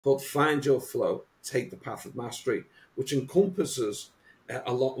called Find Your Flow, Take the Path of Mastery, which encompasses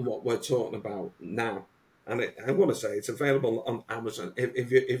a lot of what we're talking about now. And I want to say it's available on Amazon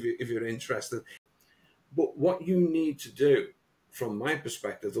if you're interested. But what you need to do, from my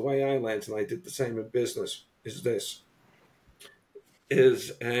perspective, the way I learned, and I did the same in business, is this: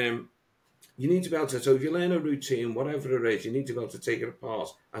 is you need to be able to. So if you learn a routine, whatever it is, you need to be able to take it apart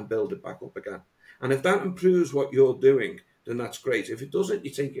and build it back up again. And if that improves what you're doing, then that's great. If it doesn't, you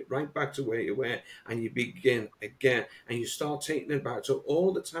take it right back to where you were and you begin again and you start taking it back. So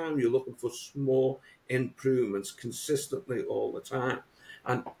all the time you're looking for small improvements consistently all the time.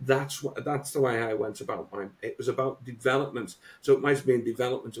 And that's the way I went about mine. It was about development. So it might have been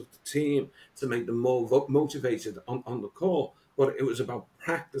development of the team to make them more motivated on the call, but it was about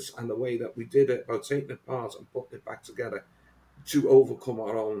practice and the way that we did it, about taking it apart and putting it back together to overcome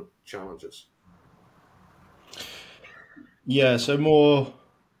our own challenges. Yeah, so more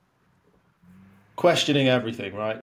questioning everything, right?